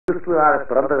கிறிஸ்துவாக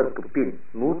பிறந்ததற்கு பின்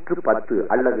 110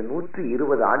 அல்லது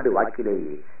 120 ஆண்டு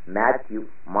வாக்கிலேயே Matthew,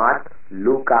 mark,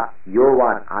 லூக்கா,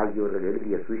 யோவான் ஆகியோர்கள்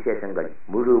எழுதிய சுவிசேஷங்கள்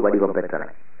முழு வடிவம் பெற்றன.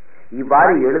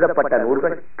 இவ்வாறு எழுதப்பட்ட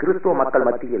நூல்கள் கிறிஸ்துவ மக்கள்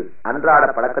மத்தியில் அன்றாட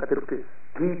பழக்கத்திற்கு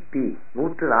கிபி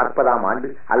 140 ஆண்டு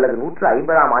அல்லது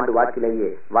 150 ஆண்டு வாக்கிலேயே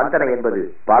வந்தன என்பது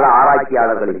பல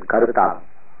ஆராய்ச்சியாளர்களின் கருத்தாகும்.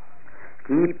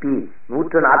 கிபி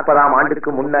 140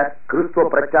 ஆண்டுக்கு முன்னர் கிறிஸ்துவ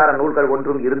பிரச்சார நூல்கள்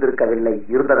ஒன்றும்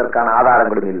இருந்ததற்கான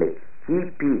ஆதாரங்களும் இல்லை.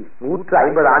 கிபி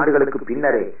 150 ஆண்டுகளுக்கு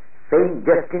பின்னரே செயின்ட்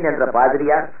ஜஸ்டின் என்ற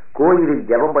பாதிரியார் கோயிலில்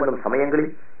ஜெபம் பண்ணும்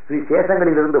சமயங்களில்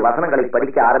சுவிசேஷங்களில் இருந்து வசனங்களை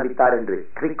படிக்க ஆரம்பித்தார் என்று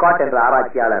கிரிகாட் என்ற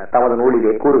ஆராய்ச்சியாளர் தமது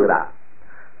நூலிலே கூறுகிறார்.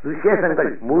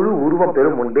 சுவிசேஷங்கள் முழு உருவம்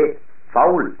பெறும் முன்பே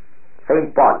பவுல்,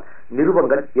 செயின்ட் பால்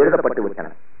நிருபங்கள் எழுதப்பட்டு விட்டன.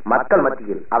 மக்கள்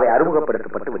மத்தியில் அவை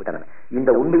அறிமுகப்படுத்தப்பட்டு விட்டன. இந்த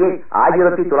உண்மையை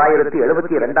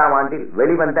 1972 ஆண்டில்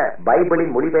வெளிவந்த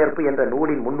பைபிளின் மொழிபெயர்ப்பு என்ற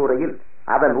நூலின் முன்னுரையில்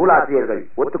அதன் நூலாசிரியர்கள்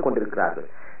ஒத்துக்கொண்டிருக்கிறார்கள்.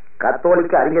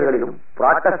 கத்தோலிக்க அறிஞர்களிலும்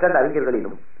புராட்டஸ்டன்ட்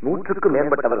அறிஞர்களிலும் 100க்கும்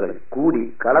மேற்பட்டவர்கள் கூடி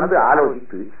கலந்து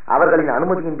ஆலோசித்து அவர்களின்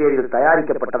அனுமதியின் பேரில்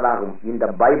தயாரிக்கப்பட்டதாகும் இந்த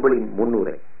பைபிளின்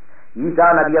முன்னுரை. ஈசா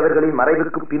நபி அவர்களின்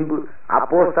மறைவுக்கு பின்பு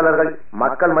அப்போஸ்தலர்கள்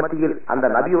மக்கள் மத்தியில் அந்த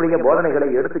நபியுடைய போதனைகளை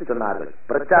எடுத்துச் சொன்னார்கள்.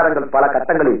 பிரச்சாரங்கள் பல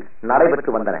கட்டங்களில்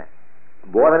நடைபெற்று வந்தன.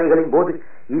 போதனைகளின் போது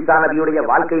ஈசா நபியுடைய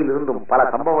வாழ்க்கையில் இருந்தும் பல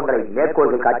சம்பவங்களை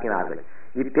மேற்கோள்கள் காட்டினார்கள்.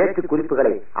 இப்பேச்சு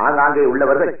குறிப்புகளை ஆங்காங்கே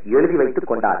உள்ளவர்கள் எழுதி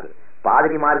வைத்துக் கொண்டார்கள்.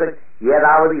 பாதிரிமார்கள்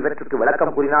ஏதாவது இவற்றுக்கு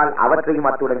விளக்கம் கூறினால் அவற்றையும்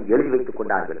அத்துடன் எழுதி வைத்துக்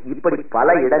கொண்டார்கள். இப்படி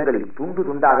பல இடங்களில் துண்டு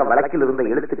துண்டாக வழக்கில் இருந்த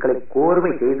எழுத்துக்களை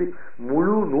கோர்வை செய்து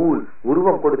முழு நூல்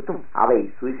உருவம் கொடுத்தும் அவை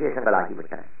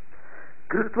சுவிசேஷங்களாகிவிட்டன.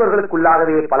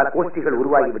 கிறிஸ்துவர்களுக்குள்ளாகவே பல கோஷ்டிகள்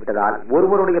உருவாகிவிட்டதால்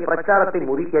ஒருவருடைய பிரச்சாரத்தை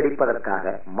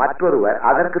முறியடிப்பதற்காக மற்றொருவர்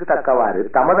அதற்கு தக்கவாறு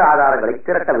தமது ஆதாரங்களை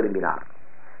திரட்ட விரும்பினார்.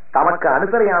 தமக்கு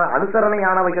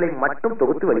அனுசரணையானவைகளை மட்டும்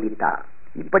தொகுத்து வெளியிட்டார்.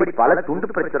 இப்படி பல துண்டு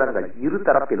பிரச்சுரங்கள் இரு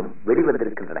தரப்பிலும்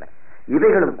வெளிவந்திருக்கின்றன.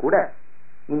 இவைகளும் கூட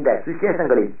இந்த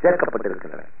சுவிசேஷங்களில்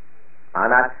சேர்க்கப்பட்டிருக்கின்றன.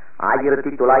 ஆனால்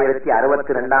 1962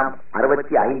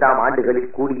 65 ஆண்டுகளில்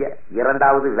கூடிய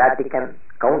 2வது வேட்டிக்கன்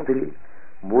கவுன்சிலில்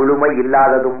முழுமை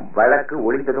இல்லாததும் வழக்கு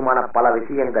ஒழிந்ததுமான பல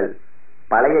விஷயங்கள்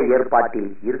பழைய ஏற்பாட்டில்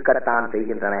இருக்கத்தான்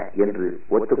செய்கின்றன என்று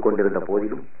ஒத்துக்கொண்டிருந்த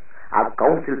போதிலும்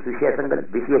அக்கவுன்சில் சுவிசேஷங்கள்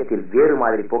விஷயத்தில் வேறு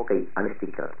மாதிரி போக்கை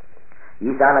அனுஷ்டிக்கிறது.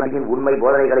 ஈசா நபியின் உண்மை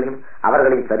போதனைகளையும்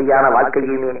அவர்களின் சரியான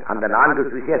வாழ்க்கையுமே அந்த 4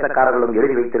 சுவிசேஷக்காரர்களும்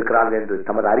எழுதி வைத்திருக்கிறார்கள் என்று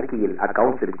தமது அறிக்கையில்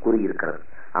அக்கவுன்சில் கூறியிருக்கிறது.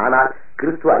 ஆனால்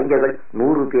கிறிஸ்துவ அறிஞர்கள்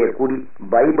 100 பேர் கூடி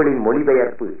பைபிளின்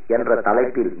மொழிபெயர்ப்பு என்ற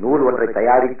தலைப்பில் நூல் ஒன்றை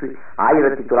தயாரித்து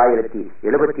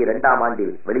 1972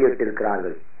 ஆண்டில்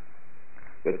வெளியிட்டிருக்கிறார்கள்.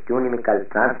 எக்யூனிமிக்கல்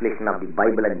translation of the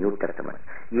Bible and new testament.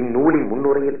 இந்நூலின்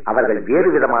முன்னுரையில் அவர்கள் வேறு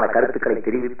விதமான கருத்துக்களை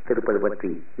தெரிவித்திருப்பது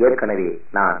பற்றி ஏற்கனவே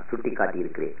நான்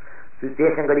சுட்டிக்காட்டியிருக்கிறேன்.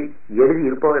 சுவிசேஷங்களில் எழுதி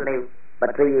இருப்பவனை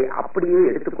பற்றியே அப்படியே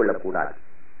எடுத்துக் கொள்ளக்கூடாது.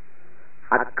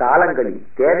 அக்காலங்களில்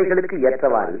தேவைகளுக்கு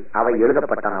ஏற்றவாறு அவை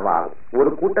எழுதப்பட்டனவாகும். ஒரு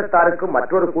கூட்டத்தாருக்கும்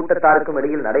மற்றொரு கூட்டத்தாருக்கும்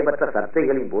இடையில் நடைபெற்ற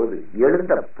சர்ச்சைகளின் போது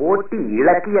எழுந்த போட்டி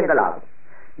இலக்கியங்கள் ஆகும்.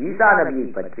 ஈசா நபியை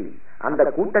பற்றி அந்த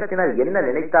கூட்டத்தினர் என்ன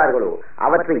நினைத்தார்களோ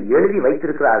அவற்றை எழுதி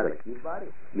வைத்திருக்கிறார்கள்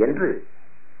என்று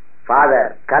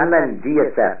ஃபாதர் கண்ணன்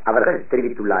ஜிஎஸ்ஆர் அவர்கள்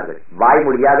தெரிவித்துள்ளார்கள்.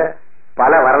 வாய்மொழியாக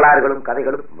பல வரலாறுகளும்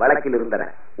கதைகளும் வழக்கில் இருந்தன.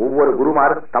 ஒவ்வொரு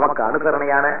குருமாரும் தமக்கு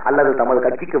அனுசரணையான அல்லது தமது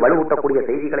கட்சிக்கு வலுவூட்டக்கூடிய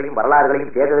செய்திகளையும்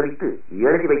வரலாறுகளையும் சேகரித்து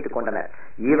எழுதி வைத்துக் கொண்டனர்.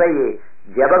 இவையே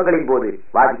ஜெபங்களின் போது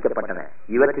வாசிக்கப்பட்டன.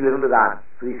 இவற்றிலிருந்துதான்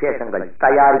சுவிசேஷங்கள்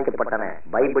தயாரிக்கப்பட்டன.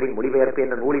 பைபிளின் மொழிபெயர்ப்பு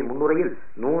என்ற நூலின் முன்னுரையில்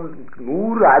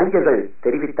 100 அறிஞர்கள்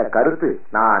தெரிவித்த கருத்து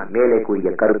நான் மேலே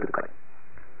கூறிய கருத்துக்கள்.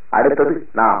 அடுத்தது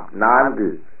நாம் 4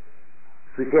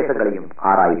 சுவிசேஷங்களையும்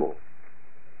ஆராய்வோம்.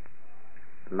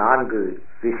 4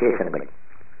 சுவிசேஷங்கள்.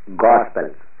 காஸ்பல்.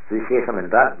 சுவிசேஷம்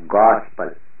என்றால்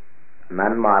காஸ்பல்,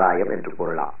 நன்மாராயம் என்று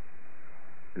பொருளாம்.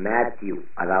 மேத்யூ,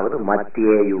 அதாவது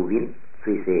மத்தேயுவின்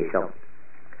சுவிசேஷம்.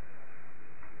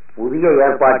 புதிய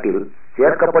ஏற்பாட்டில்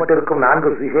சேர்க்கப்பட்டிருக்கும்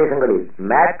 4 சுவிசேஷங்களில்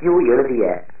மேத்யூ எழுதிய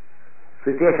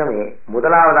சுவிசேஷமே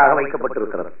முதலாவதாக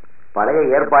வைக்கப்பட்டிருக்கிறது. பழைய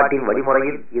ஏற்பாட்டின்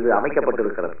வழிமுறையில் இது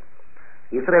அமைக்கப்பட்டிருக்கிறது.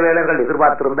 இஸ்ரவேலர்கள்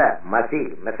எதிர்பார்த்திருந்த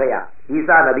மெசையா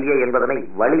ஈசா நபியே என்பதனை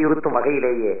வலியுறுத்தும்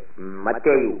வகையிலேயே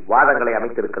மத்தேயு வாதங்களை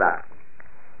அமைத்திருக்கிறார்.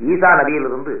 ஈசா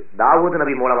நபியிலிருந்து தாவூது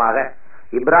நபி மூலமாக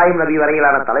இப்ராஹிம் நபி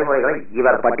வரையிலான தலைமுறைகளை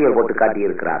இவர் பட்டியல் போட்டு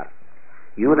காட்டியிருக்கிறார்.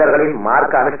 யூதர்களின்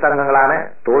மார்க்க அனுஷ்டானங்களான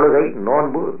தொழுகை,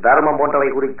 நோன்பு, தர்மம் போன்றவை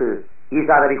குறித்து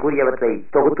ஈசா நபி கூறியவற்றை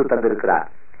தொகுத்து தந்திருக்கிறார்.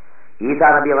 ஈசா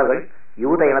நபி அவர்கள்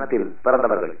யூத இனத்தில்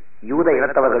பிறந்தவர்கள். யூத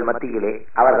இனத்தவர்கள் மத்தியிலே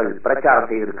அவர்கள் பிரச்சாரம்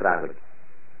செய்திருக்கிறார்கள்.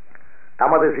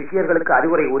 தமது சிஷ்யர்களுக்கு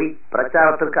அறிவுரை கூறி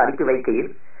பிரச்சாரத்திற்கு அனுப்பி வைக்கையில்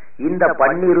இந்த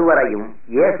 12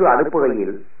 இயேசு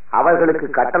அனுப்புகையில் அவர்களுக்கு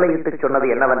கட்டளையிட்டு சொன்னது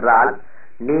என்னவென்றால்,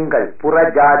 நீங்கள்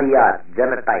புறஜாதியார்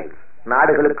ஜெனடைல்ஸ்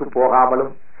நாடுகளுக்கு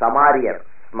போகாமலும், சமாரியர்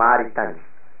ஸ்மாரிட்டன்ஸ்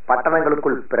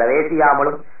பட்டணங்களுக்குள்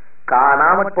பிரவேசியாமலும்,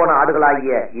 காணாமற் போன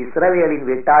ஆடுகளாகிய இஸ்ரவேலின்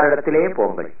வீட்டாரிடத்திலே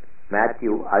போங்கள்.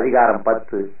 மேத்யூ அதிகாரம்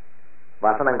 10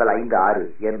 வசனங்கள் 5-6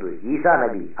 என்று ஈசா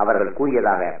நபி அவர்கள்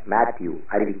கூறியதாக மேத்யூ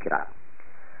அறிவிக்கிறார்.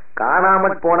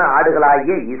 காணாமற் போன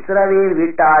ஆடுகளாகிய இஸ்ரவேல்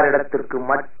வீட்டாரிடத்திற்கு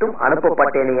மட்டும்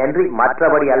அனுப்பப்பட்டேனே அன்றி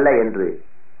மற்றபடி அல்ல என்று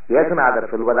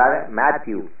இயேசுநாதர் சொல்வதாக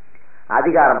மேத்யூ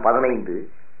அதிகாரம் 15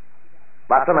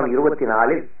 வசனம்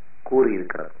 24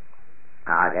 கூறியிருக்கிறது.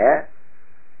 ஆக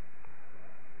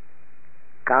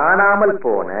காணாமல்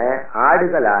போன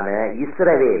ஆடுகளான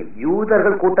இஸ்ரவேல்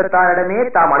யூதர்கள் கூட்டத்தாரிடமே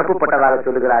தாம் அனுப்பப்பட்டதாக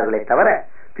சொல்லுகிறார்களே தவிர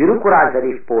திருக்குரான்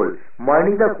ஷரீஃப் போல்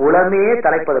மனித குலமே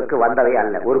தலைப்பதற்கு வந்தவை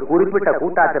அல்ல. ஒரு குறிப்பிட்ட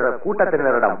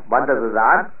கூட்டத்தினரிடம்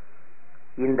வந்ததுதான்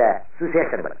இந்த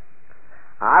சுசேஷங்கள்.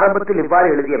 ஆரம்பத்தில் இவ்வாறு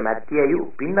எழுதிய மத்தேயு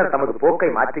பின்னர் தமது போக்கை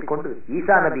மாற்றிக்கொண்டு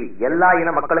ஈசா நபி எல்லா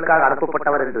இன மக்களுக்காக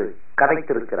அனுப்பப்பட்டவர் என்று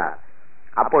கதைத்திருக்கிறார்.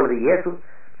 அப்பொழுது இயேசு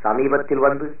சமீபத்தில்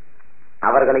வந்து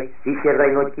அவர்களை சீஷர்களை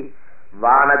நோக்கி,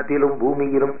 வானத்திலும்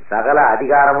பூமியிலும் சகல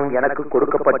அதிகாரமும் எனக்கு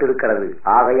கொடுக்கப்பட்டிருக்கிறது.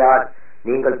 ஆகையால்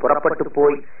நீங்கள் புறப்பட்டு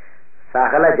போய்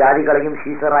சகல ஜாதிகளையும்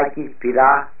சீஷராக்கி பிதா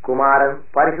குமாரன்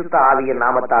பரிசுத்த ஆவியின்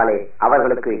நாமத்தாலே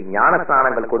அவர்களுக்கு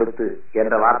ஞானஸ்நானங்கள் கொடுத்து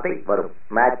என்ற வார்த்தை வரும்.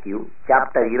 மேத்யூ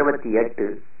சாப்டர் 28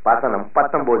 வசனம்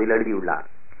 19 எழுதியுள்ளார்.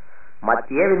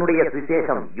 மத்தேயுவினுடைய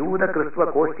சுவிசேஷம் யூத கிறிஸ்துவ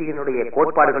கோஷ்டியினுடைய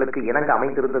கோட்பாடுகளுக்கு இணங்க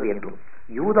அமைந்திருந்தது என்றும்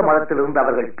யூத மதத்திலிருந்து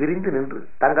அவர்கள் பிரிந்து நின்று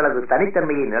தங்களது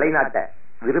தனித்தன்மையை நிலைநாட்ட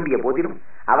விரும்பிய போதிலும்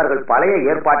அவர்கள் பழைய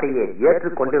ஏற்பாட்டையே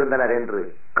ஏற்றுக் கொண்டிருந்தனர் என்று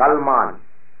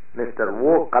மிஸ்டர்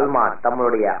ஓ கல்மான்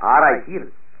தம்முடைய ஆராய்ச்சியில்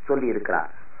சொல்லி இருக்கிறார்.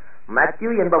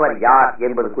 மத்தேயு என்பவர் யார்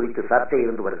என்பது குறித்து சர்ச்சை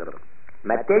இருந்து வருகிறது.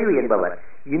 மத்தேயு என்பவர்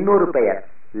இன்னொரு பெயர்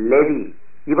லேவி.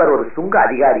 இவர் ஒரு சுங்க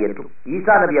அதிகாரி என்றும்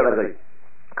ஈசா நபி அவர்கள்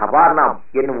கபார்னாம்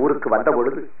என்னும் ஊருக்கு வந்த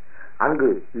பொழுது அங்கு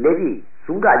லேவி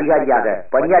சுங்க அதிகாரியாக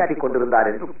பணியாற்றி கொண்டிருந்தார்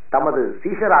என்றும் தமது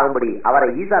சீஷராகும்படி அவரை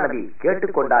ஈசா நபி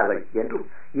கேட்டுக்கொண்டார்கள் என்றும்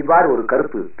இவ்வாறு ஒரு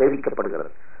கருத்து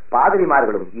தெரிவிக்கப்படுகிறது.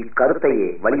 பாதிரிமார்களும் இக்கருத்தையே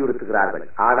வலியுறுத்துகிறார்கள்.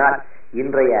 ஆனால்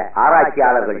இன்றைய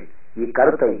ஆராய்ச்சியாளர்கள்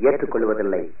இக்கருத்தை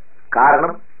ஏற்றுக்கொள்வதில்லை.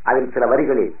 காரணம், அதில் சில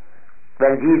வரிகளில்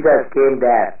when Jesus came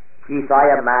there he saw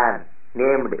a man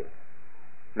named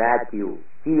Matthew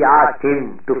he asked him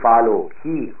to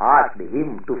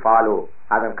follow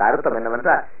அதன் அர்த்தம்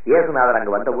என்னவென்றால் இயேசுநாதர்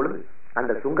அங்கு வந்த பொழுது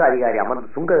அந்த சுங்க அதிகாரி அமர்ந்து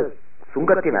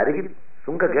சுங்கத்தின் அருகில்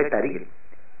சுங்க கேட் அருகில்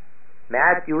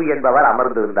மேத்யூ என்பவர்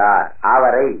அமர்ந்திருந்தார்.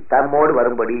 அவரை தம்மோடு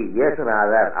வரும்படி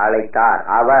இயேசுநாதர் அழைத்தார்.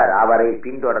 அவர் அவரை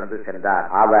பின்தொடர்ந்து சென்றார்.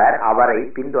 அவரை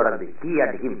பின்தொடர்ந்து he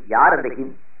and him. யார் அந்த him?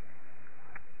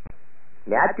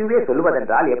 மேத்யூவே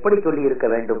சொல்லுவதென்றால் எப்படி சொல்லி இருக்க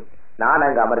வேண்டும்? நான்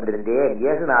அங்கு அமர்ந்திருந்தேன்,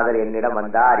 இயேசுநாதர் என்னிடம்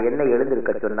வந்தார், என்னை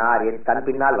எழுந்திருக்க சொன்னார், தன்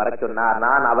பின்னால் வர சொன்னார்,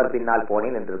 நான் அவர் பின்னால்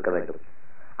போனேன் என்று இருக்க வேண்டும்.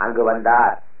 அங்கு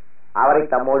வந்தார், அவரை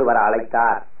தம்மோடு வர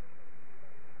அழைத்தார்,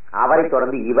 அவரை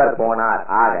தொடர்ந்து இவர் போனார்.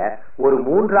 ஆக ஒரு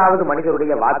மூன்றாவது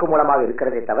மனிதருடைய வாக்குமூலமாக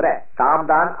இருக்கிறதே தவிர தாம்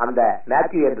தான் அந்த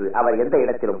மேத்யூ என்று அவர் எந்த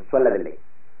இடத்திலும் சொல்லவில்லை.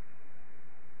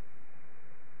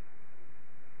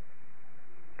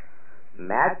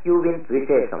 மேத்யூவின்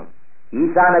சுவிசேஷம்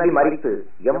ஈசா நபி மரித்து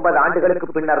 80 ஆண்டுகளுக்கு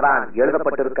பின்னர் தான்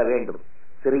எழுதப்பட்டிருக்க வேண்டும்.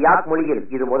 சிரியாக் மொழியில்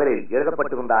இது முதலில்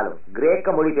எழுதப்பட்டிருந்தாலும் கிரேக்க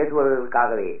மொழி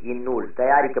பேசுவதற்காகவே இந்நூல்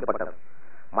தயாரிக்கப்பட்டது.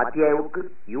 மத்தேயுவுக்கு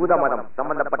யூத மதம்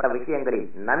சம்பந்தப்பட்ட விஷயங்களில்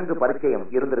நன்கு பரிச்சயம்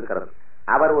இருந்திருக்கிறது.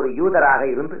 அவர் ஒரு யூதராக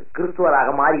இருந்து கிறிஸ்துவராக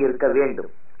மாறி இருக்க வேண்டும்.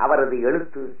 அவரது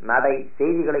எழுத்து, நடை,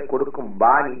 செய்திகளை கொடுக்கும்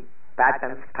பாணி,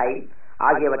 பேட்டர்ன், ஸ்டைல்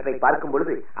ஆகியவற்றை பார்க்கும்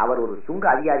பொழுது அவர் ஒரு சுங்க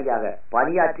அதிகாரியாக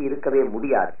பணியாற்றி இருக்கவே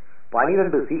முடியாது.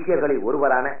 12 சீஷர்களில்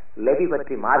ஒருவரான லெவி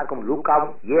பற்றி மார்க்கும்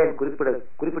லூக்காவும் ஏன்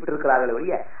குறிப்பிட்டிருக்கிறார்கள்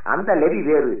ஒழிய அந்த லெவி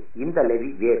வேறு, இந்த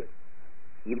லெவி வேறு.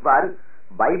 இவ்வாறு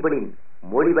பைபிளின்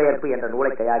மொழிபெயர்ப்பு என்ற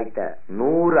நூலை தயாரித்த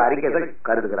 100 அறிஞர்கள்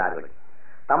கருதுகிறார்கள்.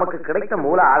 தமக்கு கிடைத்த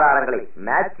மூல ஆதாரங்களை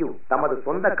மேத்யூ தமது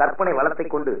சொந்த கற்பனை வளத்தை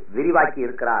கொண்டு விரிவாக்கி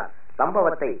இருக்கிறார்.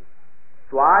 சம்பவத்தை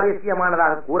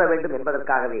சுவாரஸ்யமானதாக கூற வேண்டும்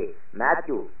என்பதற்காகவே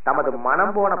மேத்யூ தமது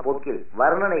மனம் போன போக்கில்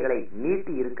வர்ணனைகளை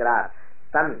நீட்டி இருக்கிறார்.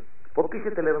 தன்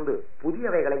பொக்கிஷத்திலிருந்து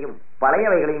புதியவைகளையும்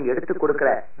பழையவைகளையும் எடுத்துக் கொடுக்கிற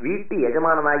வீட்டு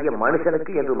எஜமானனாகிய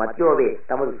மனுஷனுக்கு என்று மத்தேயுவே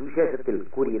தமது சுவிசேஷத்தில்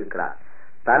கூறியிருக்கிறார்.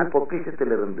 தன்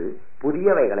பொக்கிஷத்திலிருந்து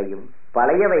புதியவைகளையும்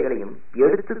பழையவைகளையும்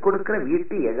எடுத்துக் கொடுக்கிற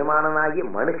வீட்டு எஜமானனாகிய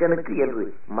மனுஷனுக்கு என்று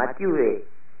மத்தேயுவே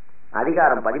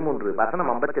அதிகாரம் 13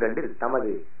 வசனம் 52 தமது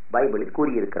பைபிளில்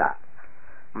கூறியிருக்கிறார்.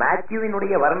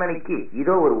 மேத்யூவினுடைய வர்ணனைக்கு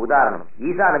இதோ ஒரு உதாரணம்.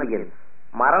 ஈசா நபியின்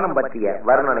மரணம் பற்றிய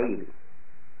வர்ணனை இது.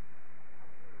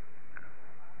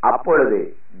 அப்பொழுது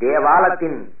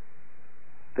தேவாலயத்தின்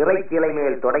திரைச்சிலை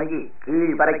மேல் தொடங்கி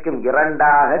கீழ் வரைக்கும்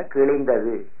 2ஆக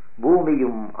கிழிந்தது,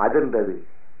 பூமியும் அதிர்ந்தது,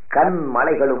 கண்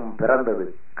மலைகளும் பிறந்தது,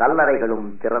 கல்லறைகளும்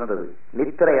திறந்தது,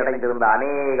 நித்திரை அடைந்திருந்த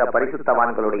அநேக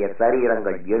பரிசுத்தவான்களுடைய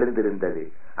சரீரங்கள் எழுந்திருந்தது.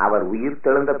 அவர் உயிர்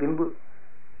தெழுந்த பின்பு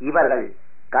இவர்கள்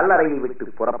கல்லறையை விட்டு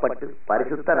புறப்பட்டு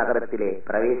பரிசுத்த நகரத்திலே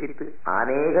பிரவேசித்து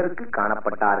அநேகருக்கு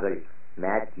காணப்பட்டார்கள்.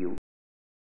 மேத்யூ